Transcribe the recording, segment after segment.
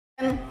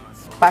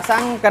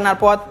Pasang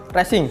knalpot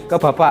racing ke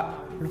bapak.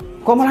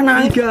 Kok malah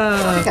nangis?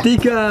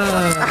 Tiga.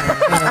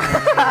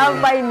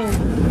 Apa ini?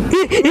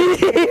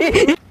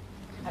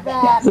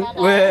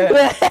 Weh.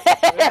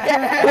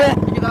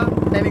 Kita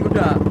timing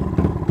kuda.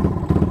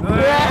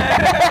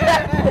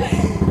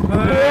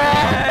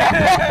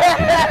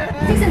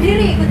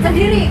 Sendiri,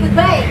 ikut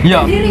baik.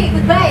 Sendiri,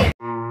 ikut baik.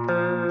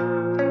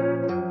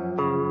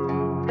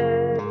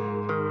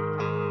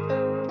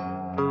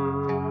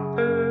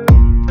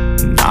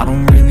 I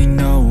don't really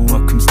know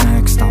what comes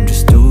next. I'm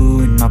just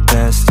doing my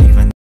best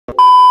even.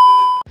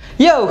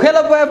 Yo,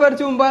 hello boy,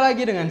 berjumpa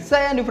lagi dengan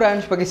saya Andi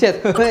sebagai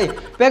set. Hei,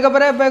 baik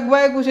kabarnya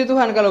baik-baik, puji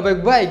Tuhan kalau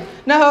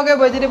baik-baik. Nah oke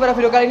boy, jadi pada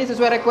video kali ini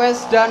sesuai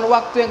request dan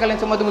waktu yang kalian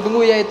semua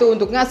tunggu-tunggu, yaitu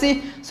untuk ngasih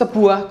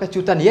sebuah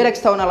kejutan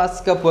yerex tahun alas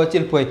ke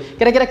Bocil boy.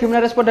 Kira-kira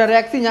gimana respon dan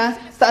reaksinya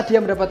saat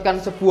dia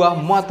mendapatkan sebuah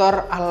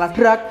motor ala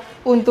drag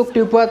untuk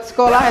dibuat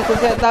sekolah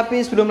esensial.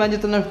 Tapi sebelum lanjut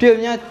nonton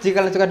videonya,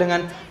 jika kalian suka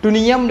dengan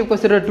dunia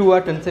modifikasi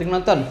 2 dan sering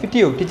nonton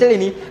video di channel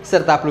ini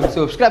serta belum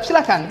subscribe,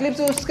 silahkan klik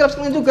subscribe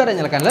juga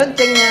dan nyalakan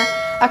loncengnya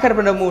agar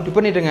bendamu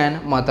dipenuhi dengan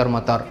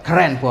motor-motor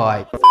keren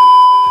boy.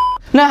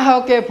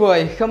 Nah oke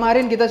boy,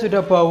 kemarin kita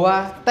sudah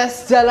bawa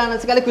tes jalan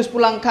sekaligus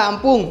pulang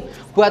kampung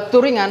buat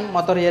touringan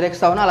motor yerex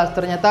tahun alas.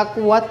 Ternyata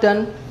kuat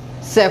dan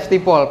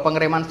safety pole,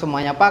 pengereman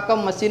semuanya pakem,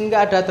 mesin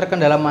nggak ada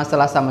terkendala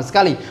masalah sama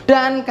sekali.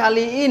 Dan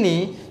kali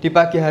ini di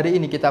pagi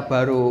hari ini kita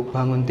baru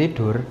bangun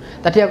tidur.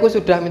 Tadi aku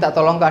sudah minta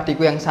tolong ke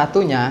adikku yang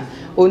satunya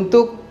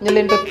untuk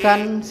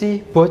nyelindutkan si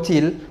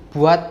Bocil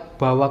buat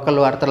bawa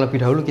keluar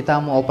terlebih dahulu, kita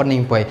mau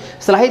opening boy.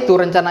 Setelah itu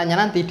rencananya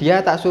nanti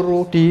dia tak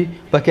suruh di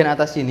bagian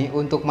atas sini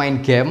untuk main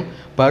game,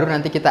 baru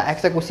nanti kita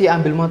eksekusi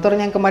ambil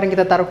motornya yang kemarin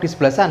kita taruh di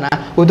sebelah sana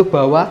untuk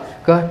bawa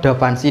ke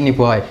depan sini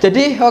boy.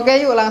 Jadi oke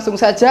yuk langsung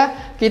saja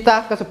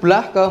kita ke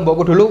sebelah ke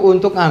mbokku dulu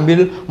untuk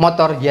ngambil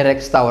motor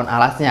yerex tahun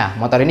alasnya.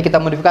 Motor ini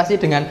kita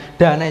modifikasi dengan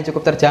dana yang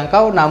cukup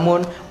terjangkau,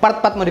 namun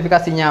part-part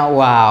modifikasinya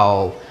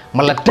wow,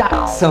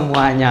 meledak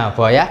semuanya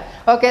boy ya.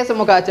 Oke,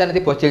 semoga aja nanti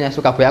Bocilnya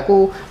suka boy.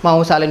 Aku mau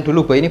salin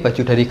dulu boy, ini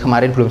baju dari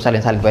kemarin belum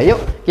salin-salin boy. Yuk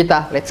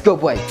kita let's go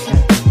boy.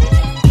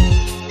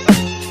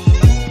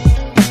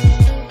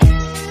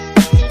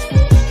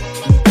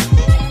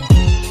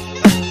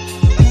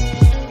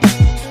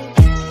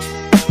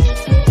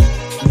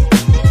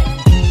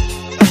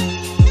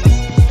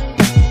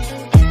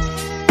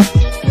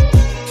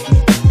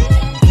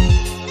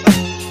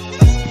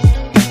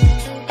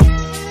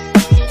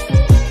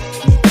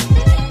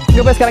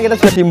 Oke, sekarang kita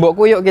sudah di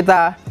mbokku, yuk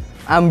kita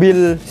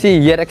ambil si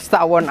yerex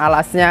tawon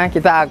alasnya.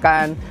 Kita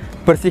akan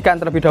bersihkan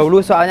terlebih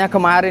dahulu, soalnya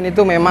kemarin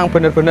itu memang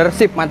bener-bener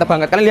sip, mantap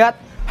banget. Kalian lihat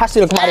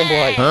hasil kemarin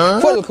boy,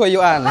 full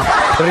koyokan,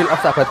 real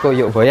of sahabat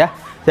koyok boy ya.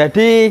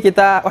 Jadi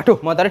kita, waduh,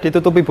 motornya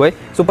ditutupi boy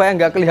supaya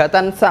nggak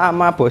kelihatan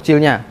sama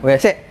Bocilnya.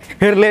 Wes,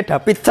 Harley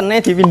David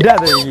cene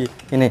dipindah tuh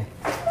ini.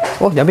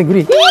 Oh, jampi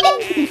gurih.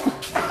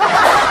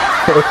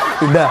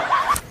 Pindah.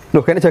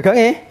 Loh, kayaknya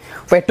jagangnya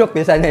pedok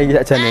biasanya iki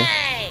sakjane.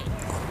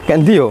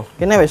 Kan dia,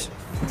 kene wes.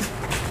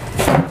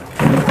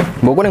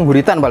 Mbokku yang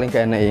buritan paling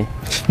kene.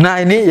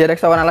 Nah, ini yerex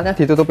tawon alasnya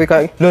ditutupi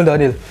kayak lho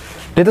Daniel.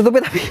 Ditutupi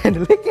tapi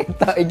handle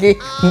ketok iki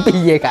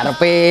piye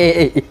karepe.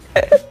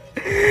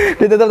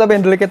 Ditutup tapi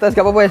handle ketok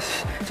gak apa-apa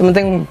wes.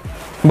 Sementing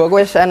mbokku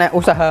wes enek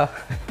usaha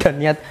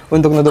dan niat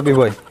untuk nutupi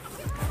boy.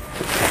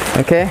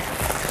 Oke.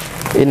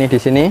 Ini di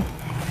sini.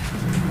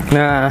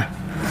 Nah,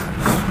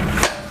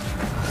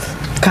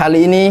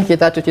 kali ini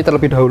kita cuci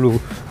terlebih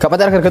dahulu. Gak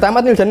pacar gerget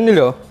amat nih jan ini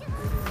loh.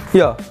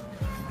 Ya.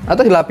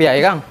 Atau dilapi ya,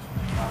 Kang?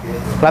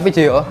 Lapi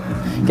aja yo.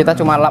 Kita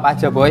cuma lap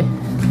aja boy,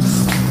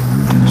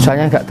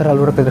 soalnya nggak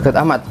terlalu reget-reget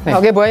amat.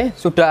 Oke boy,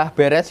 sudah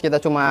beres, kita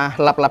cuma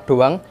lap-lap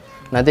doang.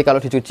 Nanti kalau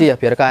dicuci ya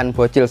biarkan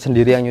Bocil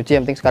sendiri yang nyuci,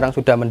 yang penting sekarang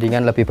sudah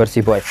mendingan lebih bersih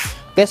boy.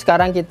 Oke,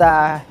 sekarang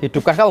kita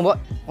hidupkan kamu mbok,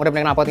 udah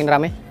pengen napotin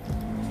rame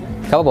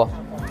kamu boh.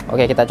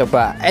 Oke, kita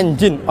coba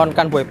engine on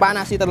kan boy,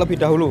 panasi terlebih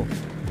dahulu.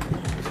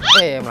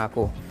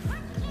 Melaku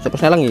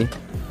sepertinya lagi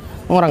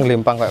orang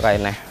gelempang kayak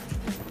kainnya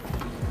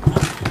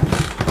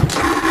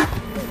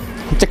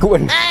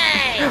cekuan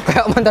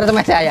kayak motor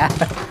teman saya.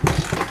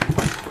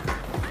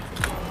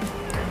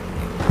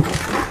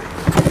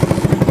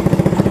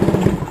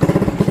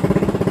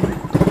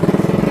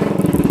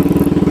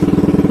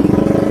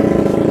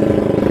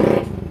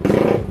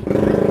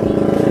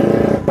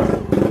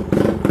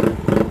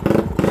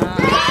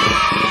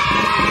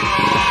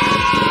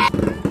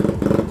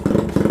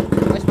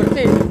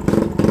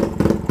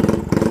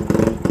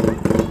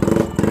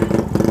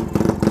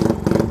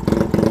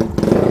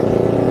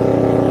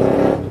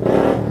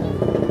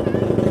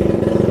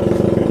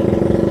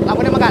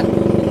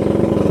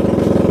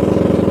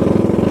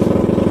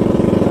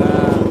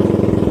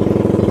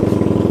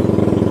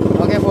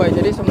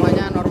 Jadi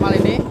semuanya normal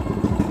ini.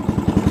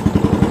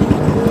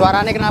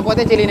 Suaranya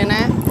knalpotnya cilinin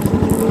ya.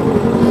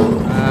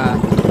 Nah,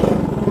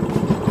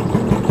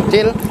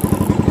 kecil,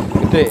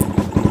 gede.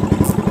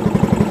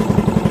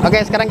 Oke,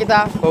 sekarang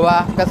kita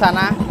bawa ke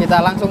sana.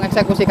 Kita langsung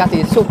eksekusi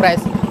kasih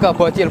surprise ke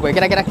Bocil boy.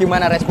 Kira-kira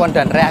gimana respon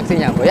dan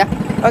reaksinya boy ya.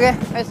 Oke,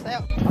 guys, ayo.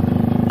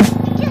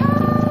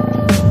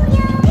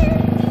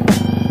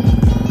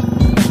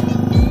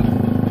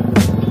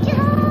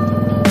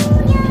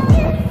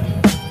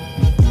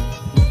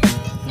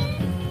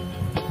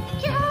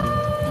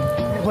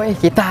 boy,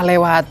 kita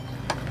lewat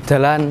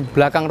jalan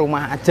belakang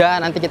rumah aja.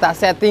 Nanti kita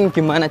setting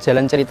gimana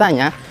jalan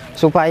ceritanya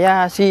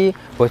supaya si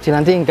Bocil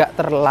nanti nggak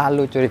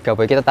terlalu curiga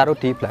boy. Kita taruh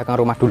di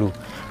belakang rumah dulu.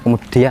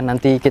 Kemudian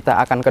nanti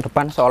kita akan ke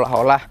depan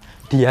seolah-olah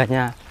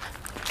dianya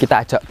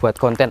kita ajak buat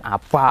konten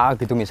apa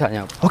gitu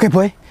misalnya. Oke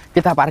boy,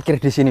 kita parkir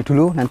di sini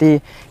dulu. Nanti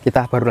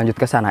kita baru lanjut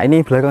ke sana.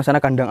 Ini belakang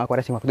sana kandang aku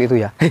racing waktu itu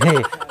ya.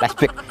 Hehe,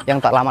 flashback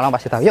yang tak lama-lama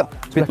pasti tahu. Yuk,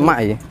 speed emak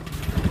ya.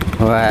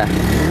 Wah.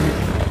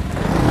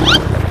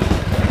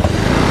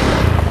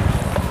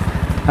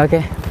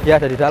 Oke,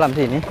 ya ada di dalam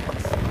sini.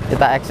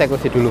 Kita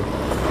eksekusi dulu.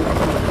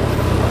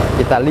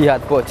 Kita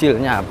lihat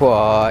Bocilnya,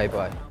 boy.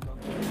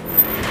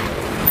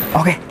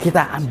 Oke,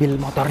 kita ambil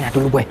motornya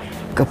dulu, boy,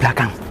 ke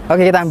belakang.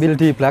 Oke, kita ambil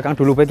di belakang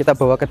dulu, boy. Kita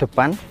bawa ke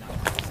depan.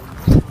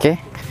 Oke,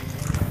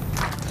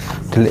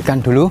 delikkan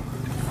dulu.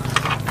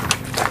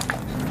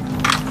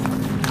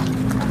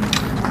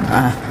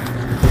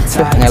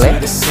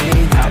 Ngelek.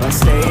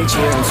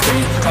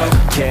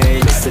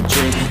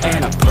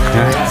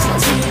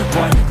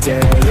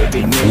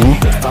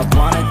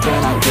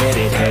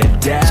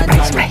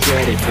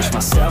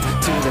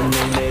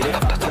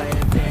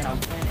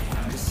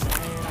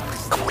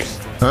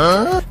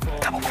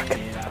 Kamu pergi.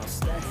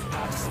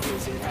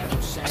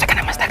 Masa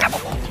kena mas kamu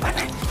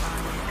mana?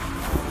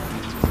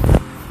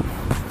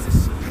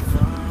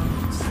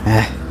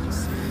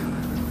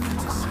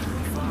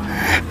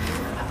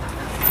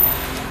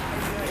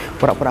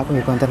 Pura-pura aku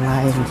di konten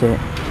lain sih.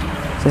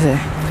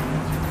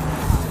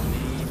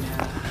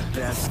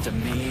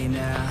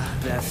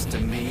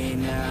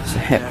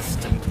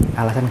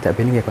 Alasan tidak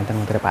bening ya konten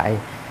motor Pak.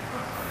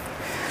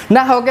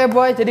 Nah oke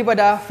boy, jadi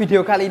pada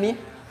video kali ini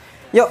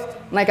yuk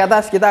naik ke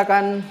atas, kita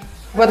akan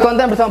buat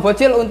konten bersama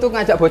Bocil untuk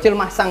ngajak Bocil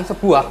masang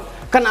sebuah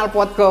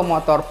knalpot ke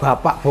motor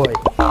bapak boy.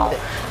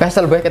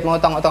 Kesel boy, kita mau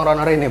tong-tong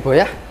runner ini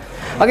boy ya.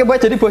 Oke boy,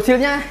 jadi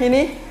Bocilnya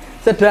ini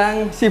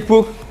sedang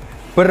sibuk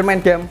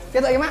bermain game.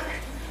 Kita gimana?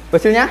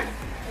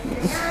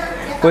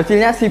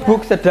 Bocilnya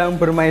sibuk sedang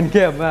bermain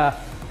game. Nah,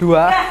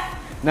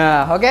 2.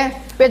 Nah, oke.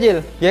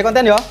 Bocil, ya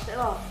konten yo.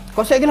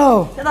 Kok sik iki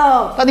lho?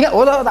 Tak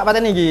tinggal tak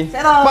pateni iki.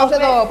 Pause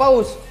to,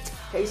 pause.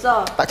 Gak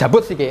iso. Tak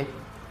jabut sih ki.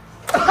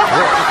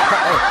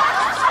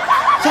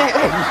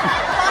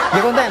 Ya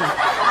konten.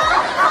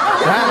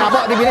 Nah,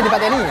 ngapok TV ini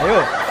dipateni, ayo.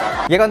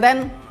 Ya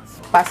konten,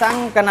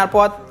 pasang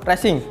knalpot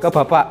racing ke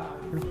bapak.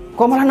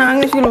 Kok malah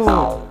nangis sih lu?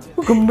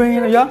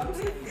 Gembeng ya.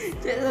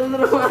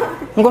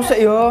 Engko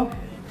sik yo.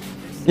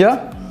 Ya.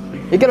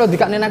 Iki lho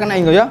dikakne kena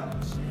engko ya.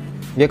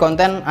 Nggih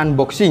konten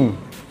unboxing.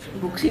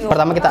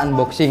 Pertama kita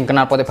unboxing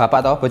knalpotnya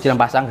bapak toh, Bocil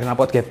pasang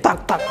knalpot ge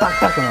tak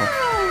ngono.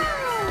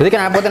 Jadi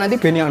knalpotnya nanti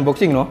Beni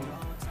unboxing loh.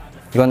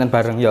 Di konten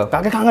bareng ya.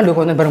 Kakek kangen lho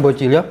konten bareng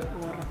Bocil ya.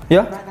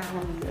 Ya.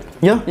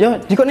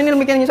 Ya, dikon ini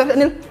mikir ngisor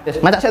Nil.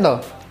 Macak sik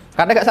to.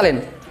 Karena gak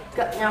salin.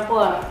 Gak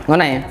nyapo. Ngono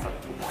ya.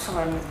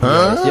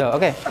 Ya,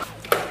 oke.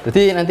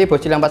 Jadi nanti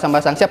Bocil yang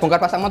pasang-pasang, siap bongkar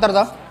pasang motor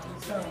toh?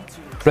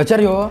 Belajar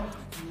yo.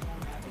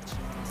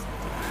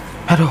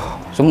 Aduh,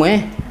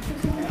 semuanya.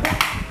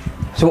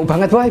 Sumuk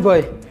banget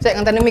boy. Sik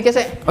ngenteni mic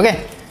sik. Oke.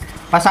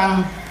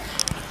 Pasang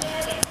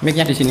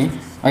mic-nya di sini.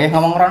 Oke,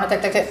 ngomong rono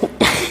cek.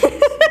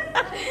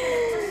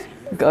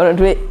 Gak ada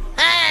duit.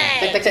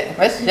 Cek.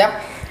 Wes, siap.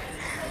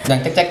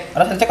 Dan cek.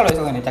 Ora cek kalau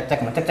iso ngene, cek.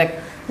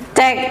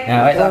 Cek.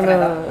 Ya, wes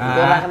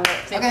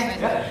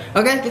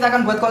Oke, kita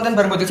akan buat konten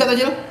bareng Bocil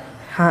aja lo.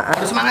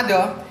 Harus semangat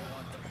yo.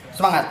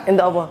 Semangat.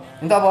 Untuk apa?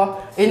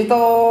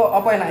 Untuk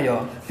apa enak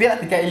yo? Biar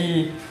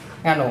dikai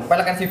nganu,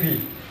 pelekan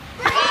CV.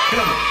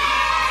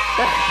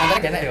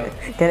 Motornya enak yo.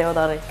 Kene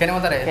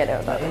motor ya?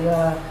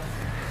 Iya.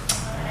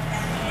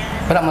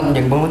 Berapa mau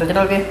njeng motor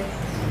cedol ki?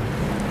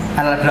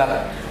 Ala drag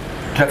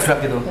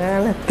gitu.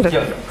 Alah, drag.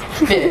 Yo.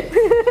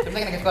 Kita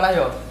kena ke sekolah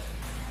yo.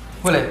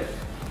 Boleh?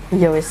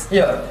 Iya wes.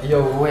 Iya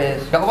wes.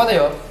 Gak apa-apa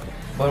yo.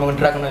 Boleh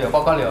ngedrak ngono yo,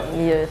 pokol yo.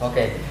 Iya.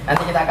 Oke.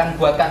 Nanti kita akan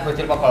buatkan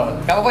Bocil pokol.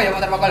 Gak apa-apa ya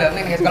motor pokol yo,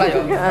 ning ke sekolah yo.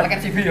 Pelekan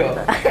CV yo.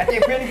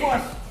 KCB nih,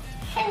 Bos.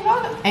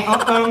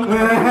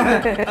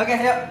 Oke,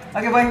 yuk.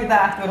 Oke, boy, kita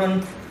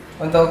turun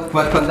untuk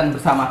buat konten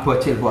bersama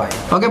Bocil, boy.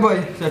 Oke, boy.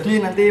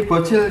 Jadi nanti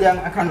Bocil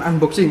yang akan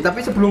unboxing.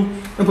 Tapi sebelum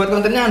membuat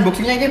kontennya,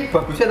 unboxingnya ini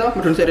bagusnya toh,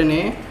 mudun set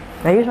ini.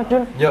 Ayo,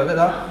 mudun. Yo,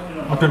 toh.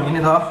 Mudun ini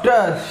toh.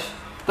 Das.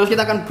 Terus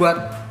kita akan buat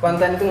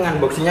konten itu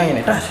unboxingnya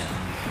ini. Das.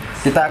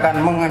 Kita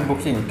akan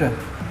mengunboxing. Das.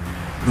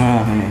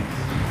 Nah, ini.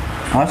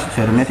 Mas,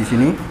 jarumnya di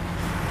sini.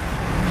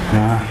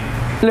 Nah.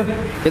 Loh,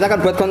 kita akan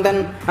buat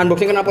konten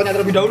unboxing knalpotnya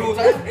terlebih dahulu.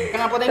 Saya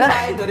knalpotnya ini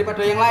lain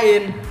daripada yang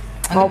lain.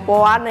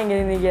 Ngopoan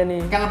yang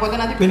gini.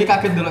 Knalpotnya nanti Beni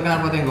kaget dulu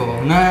knalpotnya gue.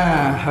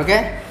 Nah, oke.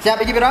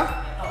 Siap iki piro?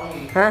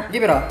 Hah? Iki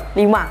piro?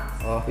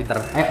 5. Oh, pinter.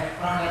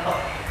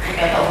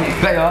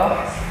 Baik yo.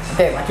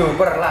 Oke, maju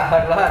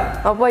perlahan-lahan.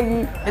 Apa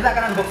ini? Kita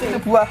akan unboxing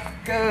sebuah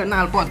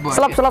knalpot, boy.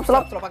 Selop.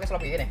 Pakai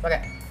selop ini,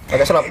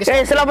 pakai selop.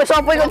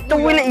 Selop kok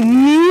tuwile.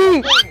 Ih.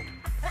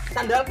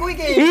 Sandalku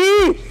iki.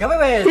 Ih. Gawe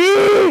wes.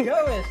 Ih.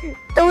 Gawe wes.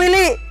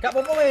 Tuwile. Gak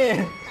apa-apa wes.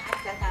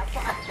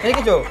 Ini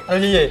Jo.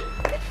 Iya.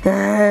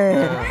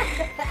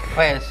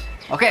 Wes.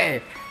 Oke.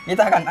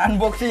 Kita akan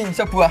unboxing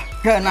sebuah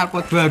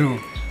knalpot baru.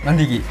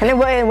 Nanti iki. Ini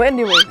buat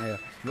di boy. Ayo.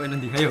 Gue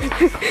nanti, ayo.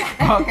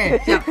 Oke,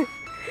 siap.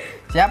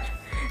 Siap.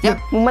 Siap.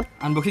 Mumet.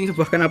 Unboxing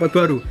sebuah knalpot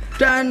baru.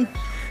 Dan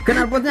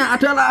knalpotnya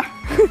adalah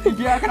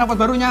dia knalpot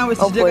barunya wis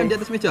disediakan di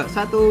atas meja.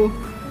 1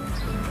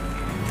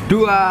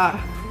 2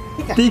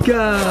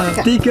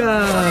 3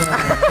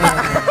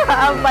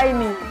 Apa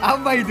ini?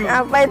 Apa itu?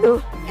 Apa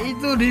itu?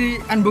 Itu di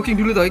unboxing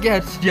dulu toh.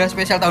 Ini hadiah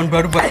spesial tahun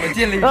baru buat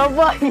Bocil.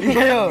 Apa ini?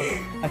 Ayo.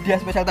 Hadiah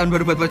spesial tahun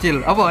baru buat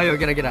Bocil. Apa ayo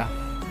kira-kira?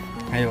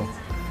 Ayo.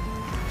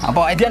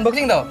 Apa di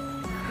unboxing toh?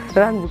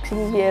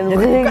 Unboxing ya.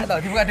 Dibuka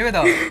toh, dibuka dhewe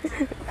toh.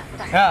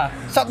 Nah,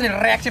 shot nih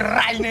reaksi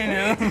raine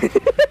ini.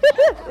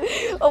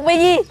 Apa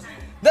ini?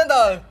 Dan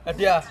toh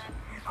hadiah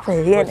Apa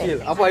ini? Bocil.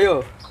 Apa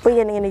ayo? Apa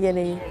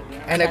ini?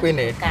 Enak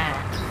ini.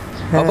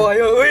 Apa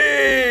ayo?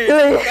 Wih.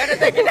 Ada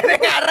tekin dari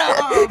ngarep.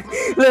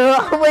 Loh,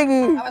 apa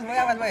ini?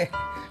 Awas boy.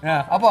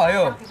 Nah, apa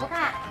ayo?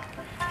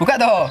 Buka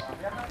toh.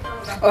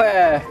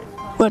 Weh.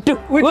 Waduh,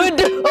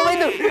 apa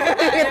itu?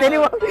 Ini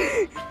mau.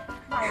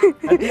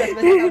 Hadiah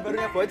spesial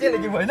barunya Bocil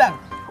lagi bosang.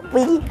 Apa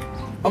ini?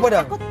 Apa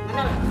dong?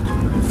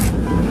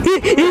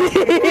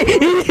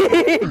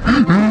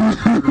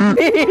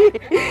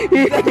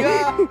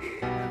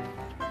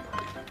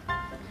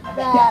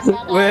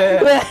 Weh.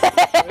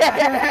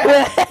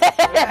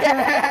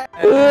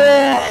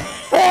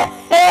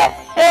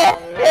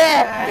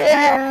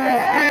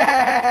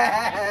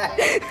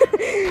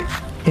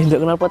 Enggak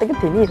kenal pote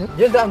gede nih.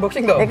 Dia udah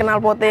unboxing dong. Kenal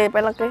pote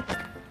peleknya.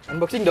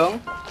 Unboxing dong.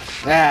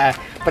 Nah,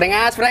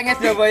 prengas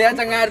ya boy ya,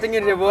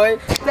 cengar-cengir ya boy.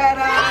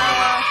 Tada.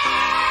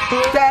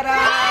 Tada.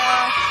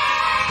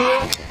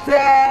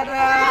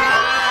 Tada.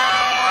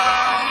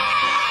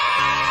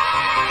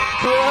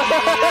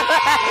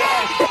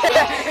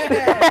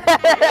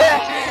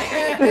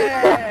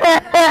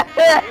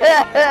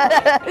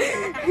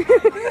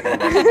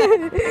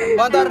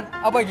 Motor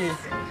apa lagi?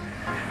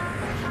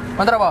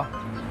 Motor apa?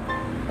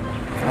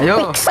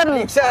 Ayo.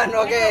 Nixon,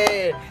 oke.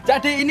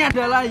 Jadi ini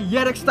adalah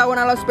yerex tawon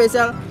ala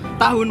spesial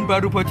tahun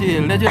baru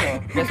Bocil. Lihat ya,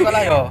 ke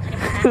sekolah yo.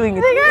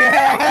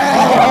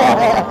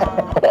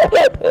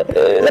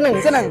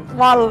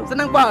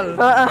 Seneng pol.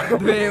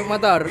 Duwe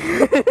motor.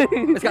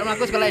 Wis gak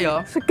mlaku sekolah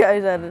yo. Suka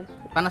pisan.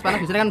 Panas-panas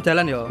biasanya kan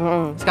jalan yo.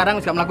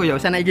 Sekarang wis gak mlaku yo,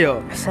 sana iki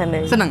yo.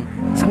 Seneng.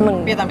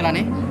 Piye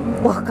tampilane?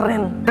 Wah,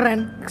 keren.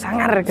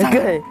 Sangar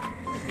gagah.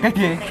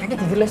 Gagah. Iki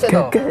dijelas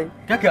to.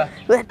 Gagah.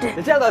 Waduh.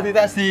 Jajal to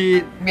dites di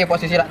piye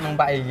posisi lak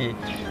numpak iki.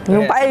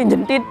 Numpake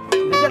jentit.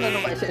 Jajal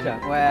numpak sik dah.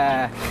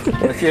 Wah,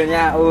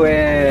 Bocilnya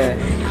uwe.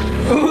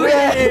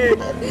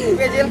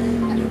 Bocil.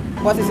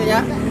 Posisinya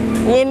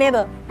Ini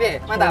tuh.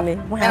 piye? Mantap.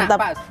 Mantap.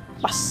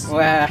 Pas.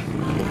 Wah.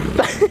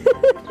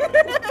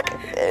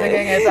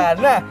 Cengengesan.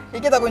 Nah,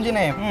 iki ta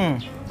kuncine.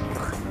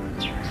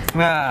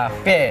 Nah,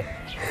 piye?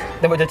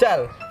 Coba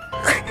jajal.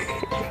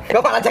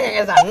 Kok malah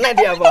cengengesan nah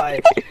dia, boy.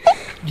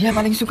 Dia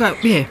paling suka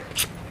piye?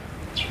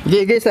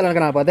 Iki setelan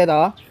knalpotnya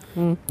toh.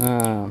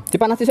 Nah,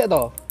 dipanasi sik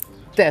toh.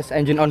 Tes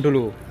engine on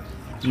dulu.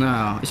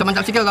 Nah, iso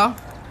mancal sikil toh?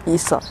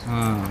 Iso.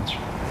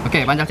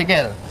 Oke, pancal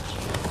sikil.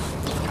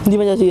 Di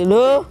mana sih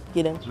lo?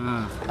 Gini.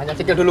 Pancal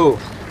sikil dulu.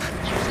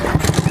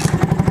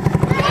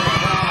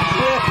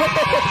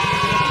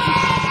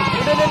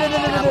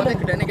 Udah. Knalpotnya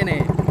gedene kene.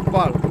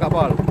 Pol, buka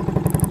pol.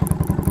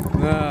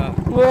 Nah.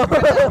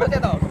 Berarti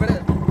toh,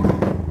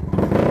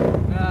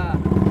 Nah,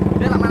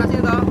 dia tak manasin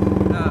toh.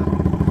 Nah,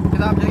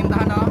 kita bikin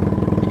tahan toh.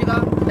 Ini kita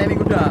timing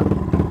kuda.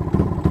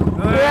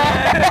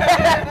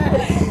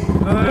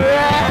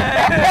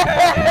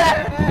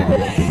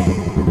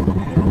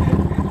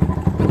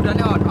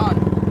 Kudanya on.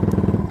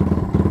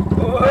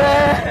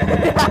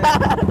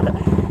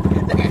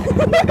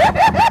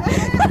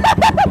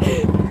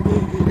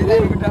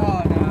 Kita kuda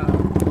on.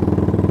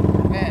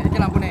 Oke, ini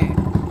lampu nih.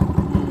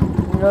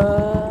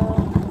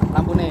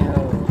 Lampu nih.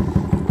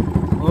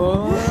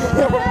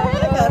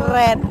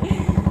 Keren.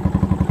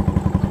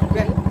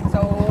 Oke,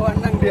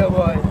 seneng dia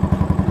boy.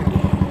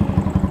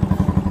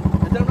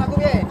 Jajal mlaku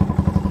piye?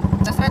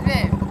 Tes ride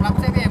piye? Mlaku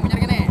sik piye? Munyer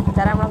kene.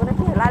 Cara melakukan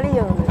itu lali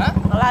yo. Hah?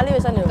 Lali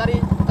wisan yo. Cari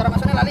cara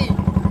masuknya lali.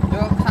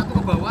 Yo, 1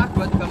 ke bawah,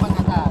 2 juga ke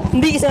atas.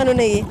 Ndi ki sono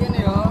iki? Kene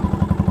yo.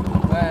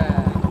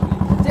 Wah.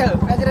 Cil,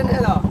 kajian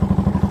dia lo.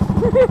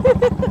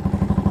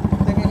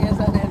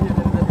 Cengengesan dia dari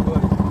tadi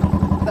boy.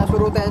 Tak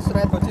suruh tes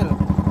ride Bocil.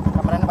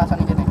 Kamerane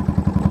pasang kene.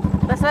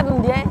 Tes ride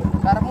ndi ae?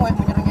 Karepmu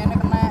munyer kene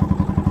kena.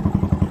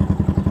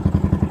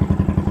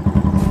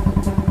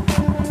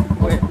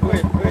 Woi.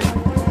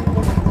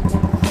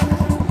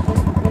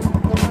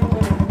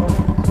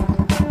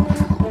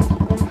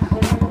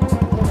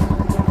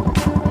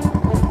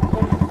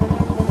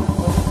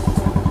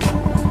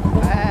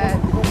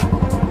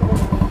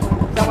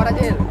 Sama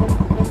Rajil.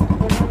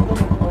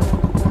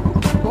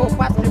 Oh,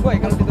 pas nih boy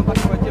kalau ditumpak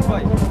Bocil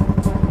boy.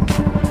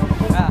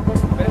 Nah,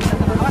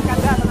 awas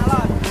kanda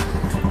tenalon.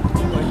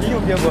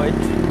 Bingung dia boy.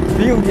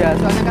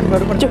 Soalnya kan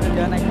baru perjalanan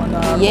dia naik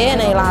motor. Iya,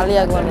 naik lali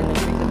aku ini.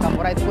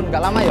 Kamera itu pun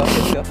nggak lama ya,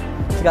 jadi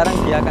sekarang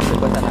dia akan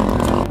berbuat sana.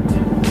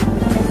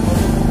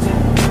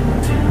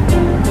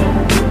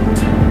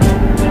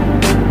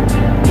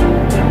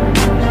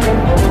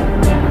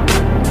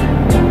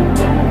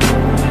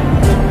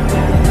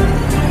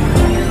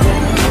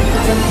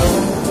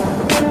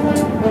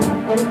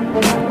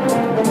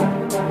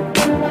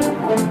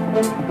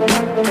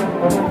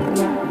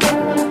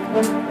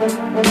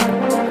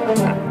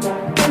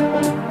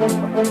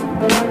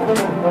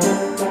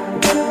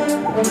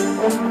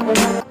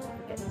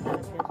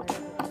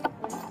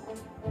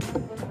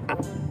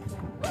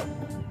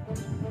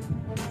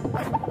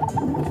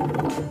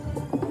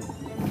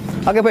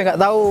 Oke boy, nggak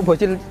tahu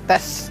Bocil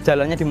tes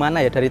jalannya di mana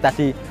ya, dari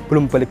tadi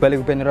belum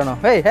balik-balik ke Benirono.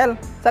 Hei Hel,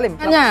 Salim,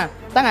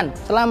 tangan,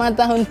 selamat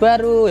tahun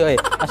baru.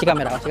 Yoi, kasih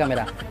kamera,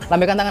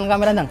 lambaikan tangan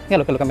kamera dong.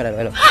 Halo kamera,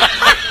 halo.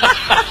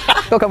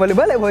 Kok gak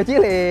balik-balik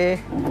Bocil?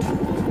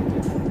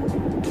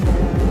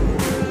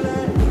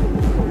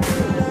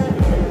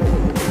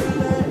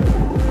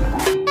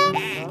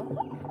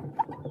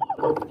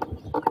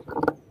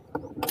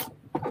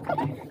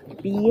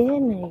 Piye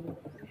nih?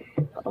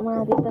 Kok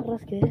mati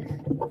terus, guys?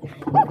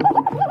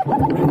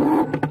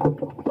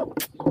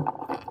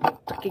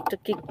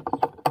 Cekik.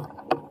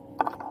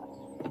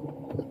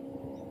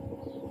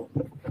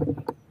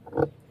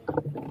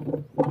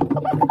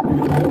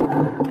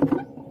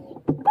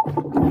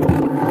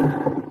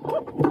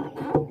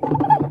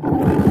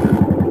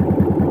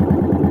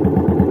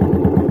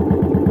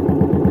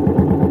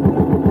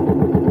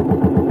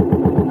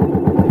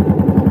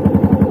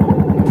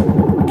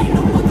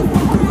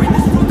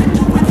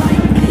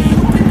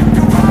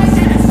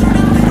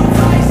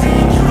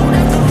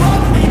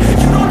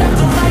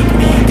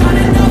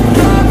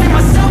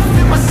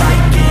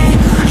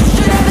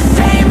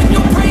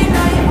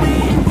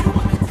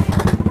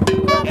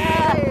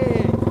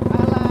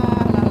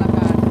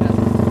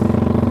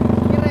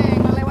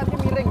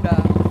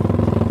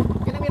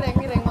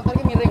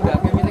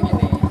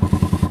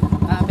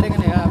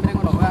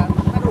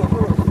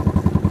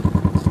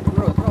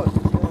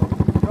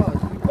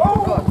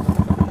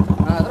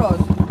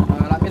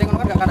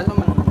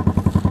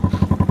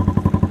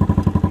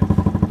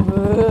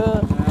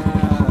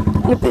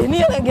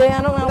 Ini lagi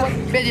anu ngawat.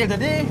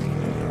 Jadi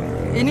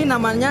ini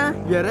namanya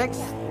yerex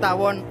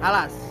tawon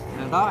alas.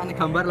 Tahu ini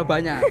gambar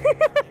lebahnya.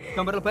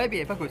 Gambar lebahnya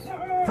piye? Bagus.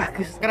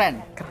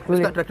 Keren.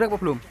 Suka drag-drag apa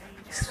belum?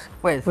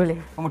 Wes. Boleh.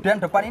 Kemudian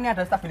depan ini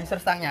ada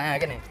stabilizer stangnya ya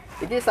gini.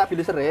 Iki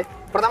stabilizer ya.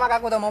 Pertama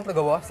aku tau mau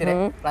tergowo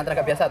sini. Lantar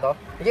gak biasa toh.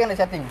 Iki kan di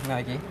setting. Nah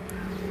iki.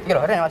 Iki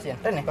lho, Ren awasin.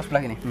 Ren kos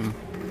sebelah gini.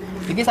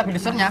 Iki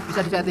stabilizernya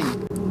bisa di setting.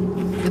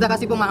 Kita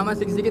kasih pemahaman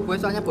sedikit boy,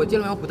 soalnya Bocil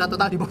memang buta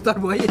total di motor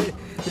boy.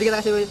 Jadi kita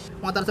kasih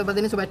motor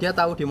seperti ini supaya dia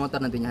tahu di motor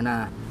nantinya.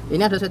 Nah,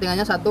 ini ada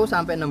settingannya 1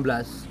 sampai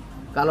 16.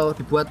 Kalau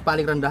dibuat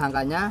paling rendah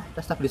angkanya,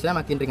 stabilizernya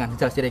makin ringan.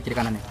 Jelas kiri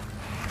kanannya.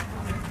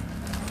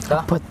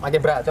 Makin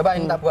berat. Coba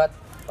ini tak buat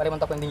paling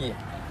mentok yang tinggi.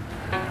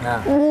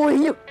 Nah.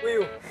 Wuyuh.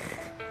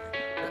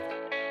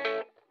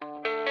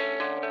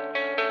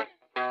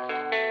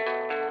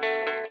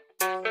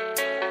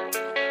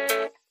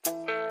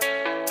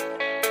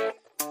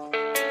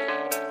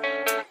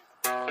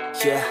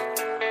 Yeah,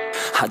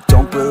 I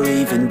don't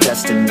believe in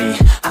destiny,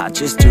 I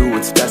just do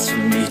what's best for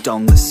me.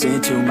 Don't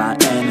listen to my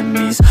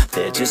enemies,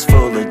 they're just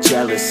full of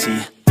jealousy.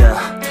 Yeah,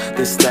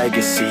 this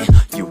legacy,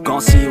 you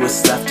gon' see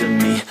what's left of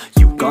me.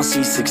 You gon'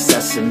 see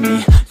success in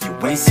me, you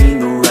ain't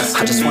seen the rest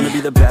of me. I just wanna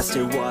be the best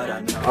at what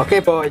I know.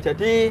 Oke boy,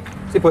 jadi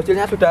si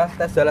Bocilnya sudah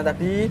tes jalan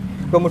tadi.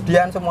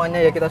 Kemudian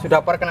semuanya ya kita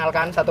sudah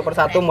perkenalkan satu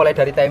persatu, mulai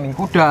dari timing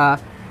kuda,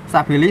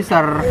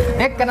 stabilizer.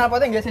 Kenal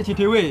potnya nggak sih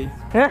dewe?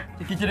 Hah?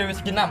 Segi dewe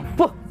segi 6.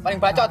 Paling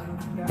bacot.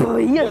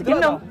 Oh iya, segi 6.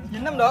 Segi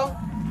 6 dong.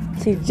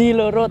 Siji,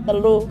 loro,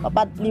 telu,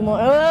 4, 5.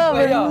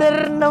 Bener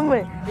 6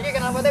 ya. Ini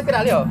kenal potnya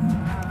viral yo.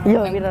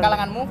 Iya, viral.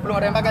 Kalanganmu belum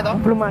ada yang pakai toh?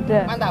 Belum ada.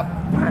 Mantap.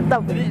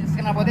 Jadi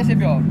kenal potnya sip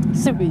yo.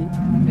 Sip.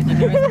 Segi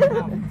dewe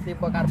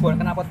tipe karbon,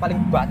 kenal pot paling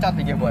bacot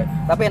nih boy.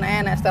 Tapi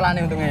enak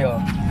setelannya untungnya yo.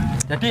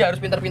 Jadi harus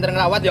pinter-pinter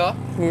ngelawat yo.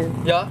 Iya.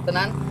 Yo,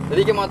 tenan.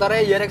 Jadi ke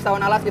motornya yerex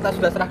tawon alas kita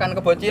sudah serahkan ke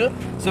Bocil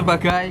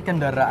sebagai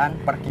kendaraan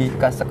pergi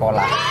ke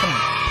sekolah.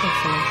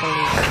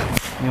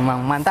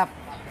 Memang mantap.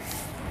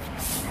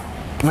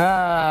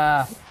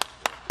 Nah,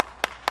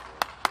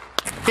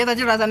 kita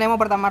coba rasanya mau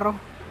pertama roh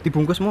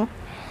dibungkusmu.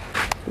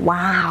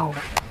 Wow.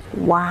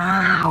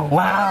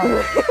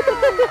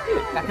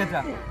 Kaget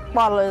ya?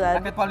 Pol ya.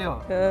 Kaget pol yo.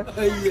 Iya.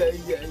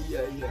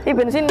 Ini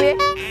bensin nih.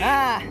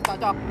 Nah,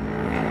 cocok.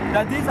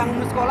 Jadi sang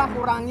sekolah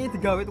kurangi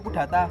digawe tuku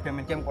data,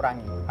 game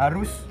kurangi.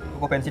 Harus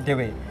tuku bensin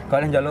dhewe.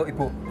 Kalian njaluk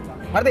ibu.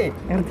 Ngerti?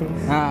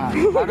 Nah,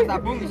 harus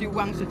tabung isi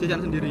uang sejajan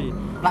sendiri.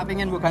 Lah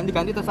pengen mbok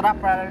ganti-ganti terserah,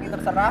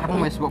 terserah.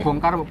 Aku wis mbok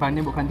bongkar, mbok bani,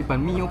 mbok ganti ban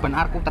mio, ban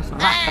arku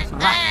terserah.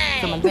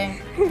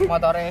 Sementing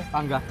motore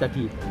panggah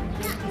jadi.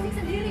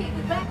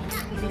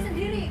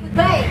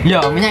 Bye. Yo,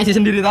 minyak isi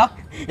sendiri toh?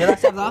 Ya tak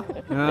siap toh?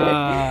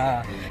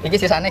 Nah,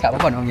 iki sisane gak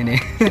apa-apa dong gini.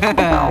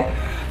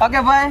 Oke,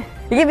 bye.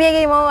 Iki piye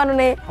iki mau anu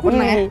ne? Apa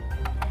nih?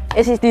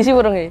 SSDC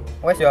urung iki.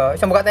 Wes yo,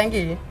 bisa buka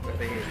tangki.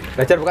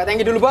 Belajar buka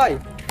tangki dulu, boy.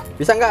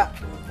 Bisa enggak?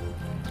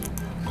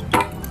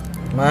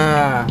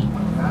 Nah.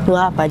 Itu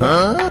apa aja?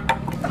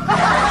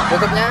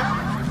 Tutupnya.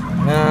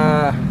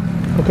 Nah,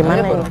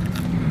 bagaimana ini?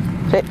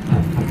 Sik.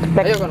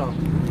 Ayo kono.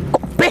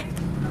 Kopeh.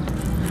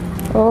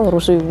 Oh,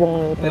 rusuh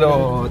wong Ini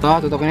lho,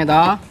 toh tutupnya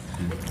toh.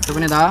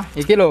 Tutupnya toh.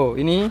 Iki lho,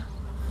 ini.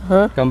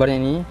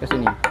 Gambarnya ini ke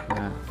sini.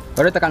 Nah,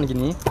 baru tekan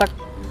gini. Tak.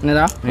 Ini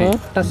toh. Nih,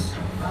 tes.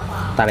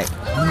 Tarik.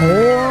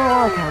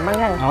 Oh, gampang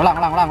kan?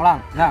 Ulang.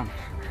 Nah.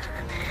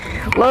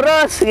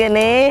 Lurus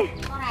gini.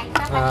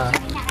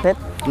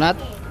 Nat.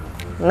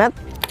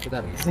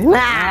 Bentar.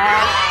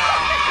 Nah.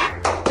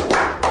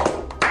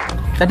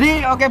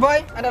 Jadi oke boy,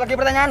 ada lagi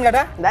pertanyaan nggak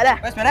ada? Nggak ada.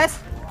 Wes beres?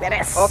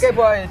 beres. Oke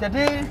boy,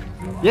 jadi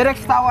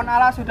yerex tawon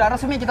ala sudah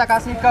resmi kita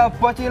kasih ke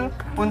Bocil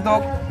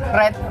untuk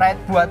ride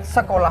buat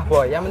sekolah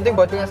boy. Yang penting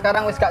Bocilnya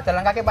sekarang wis gak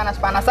jalan kaki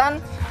panas-panasan,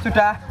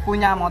 sudah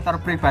punya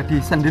motor pribadi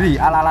sendiri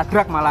ala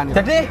drag malah nih.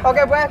 Jadi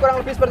oke boy, kurang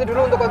lebih seperti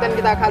dulu untuk konten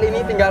kita kali ini.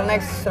 Tinggal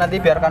next nanti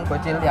biarkan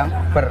Bocil yang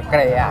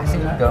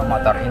berkreasi ke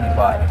motor ini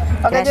boy.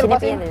 Oke,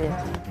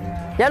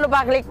 jangan lupa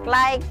klik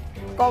like,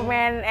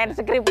 komen, and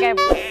subscribe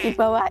di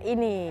bawah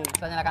ini.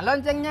 Nyalakan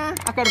loncengnya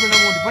agar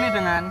bertemu dipenuhi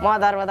dengan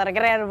Motor-motor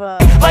keren,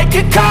 bos. Like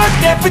a card,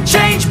 never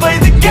change, play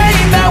the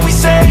game that we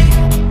say.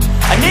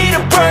 I need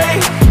a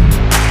break.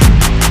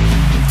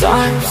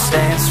 I'm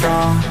staying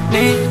strong,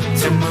 need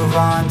to move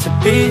on to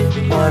be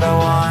what I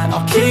want.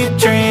 I'll keep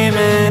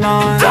dreaming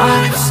on.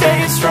 I'm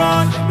staying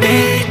strong,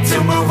 need to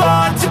move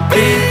on to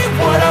be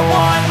what I want.